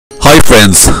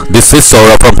friends, this is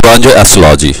Sourav from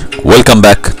PURANJAY.Astrology. Welcome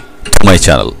back to my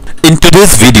channel. In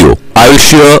today's video, I will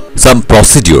share some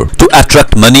procedure to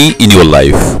attract money in your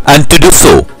life, and to do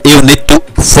so, you need to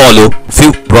follow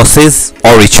few process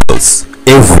or rituals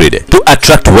every day to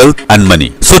attract wealth and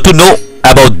money. So to know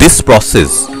about this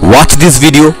process, watch this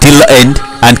video till the end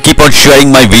and keep on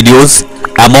sharing my videos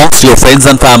amongst your friends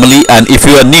and family. And if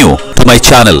you are new to my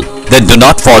channel, then do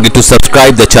not forget to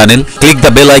subscribe the channel, click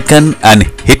the bell icon and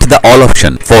hit the all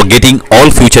option for getting all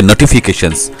future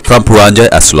notifications from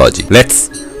Puranjay.Astrology. Let's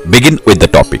begin with the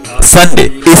topic.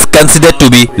 Sunday is considered to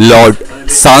be Lord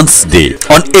Sun's day.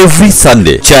 On every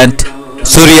Sunday, chant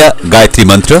Surya Gayatri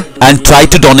Mantra and try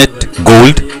to donate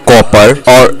gold, copper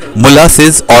or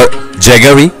molasses or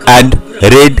jaggery and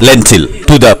red lentil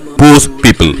to the poor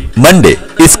people. Monday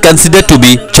is considered to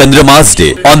be Chandrama's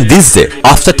day. On this day,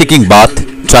 after taking bath,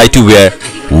 try to wear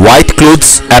white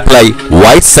clothes, apply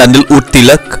white sandalwood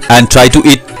tilak and try to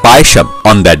eat payasam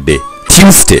on that day.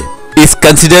 Tuesday is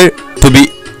considered to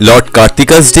be Lord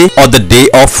Kartika's day or the day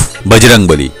of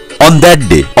Bajrangbali. On that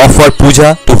day, offer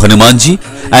puja to Hanumanji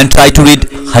and try to read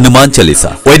Hanuman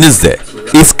Chalisa. Wednesday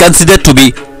is considered to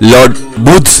be Lord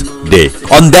Budh's day.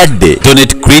 On that day,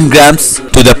 donate green grams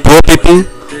to the poor people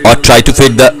or try to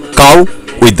feed the cow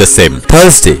with the same.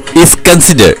 Thursday is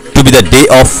considered to be the day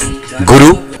of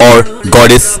Guru or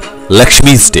Goddess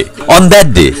Lakshmi's day. On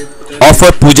that day,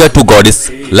 offer puja to Goddess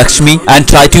Lakshmi and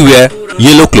try to wear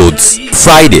yellow clothes.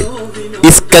 Friday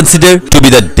is considered to be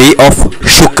the day of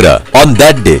Shukra. On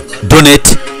that day,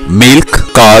 donate milk,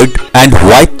 curd and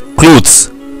white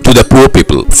clothes to the poor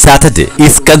people. Saturday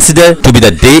is considered to be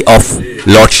the day of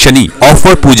Lord Shani.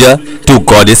 Offer puja to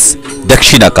Goddess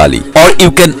Dakshina Kali. Or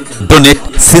you can donate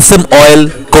sesame oil,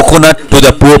 coconut to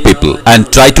the poor people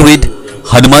and try to read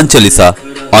Hanuman Chalisa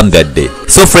on that day.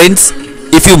 So friends,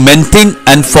 if you maintain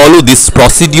and follow this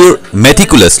procedure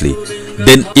meticulously,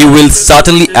 then you will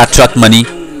certainly attract money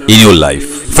in your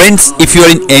life. Friends, if you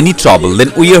are in any trouble, then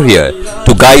we are here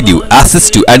to guide you,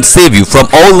 assist you and save you from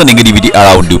all the negativity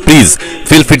around you. Please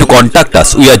feel free to contact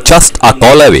us. We are just a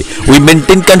call away. We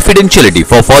maintain confidentiality.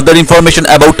 For further information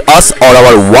about us or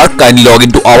our work, kindly log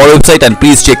into our website and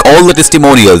please check all the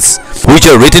testimonials which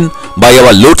are written by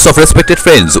our loads of respected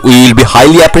friends. We will be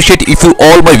highly appreciated if you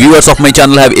all my viewers of my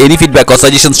channel have any feedback or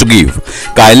suggestions to give.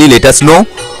 Kindly let us know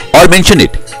or mention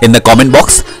it in the comment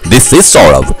box. This is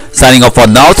Sourav signing off for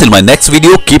now till my next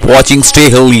video. Keep watching, stay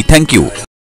healthy. Thank you.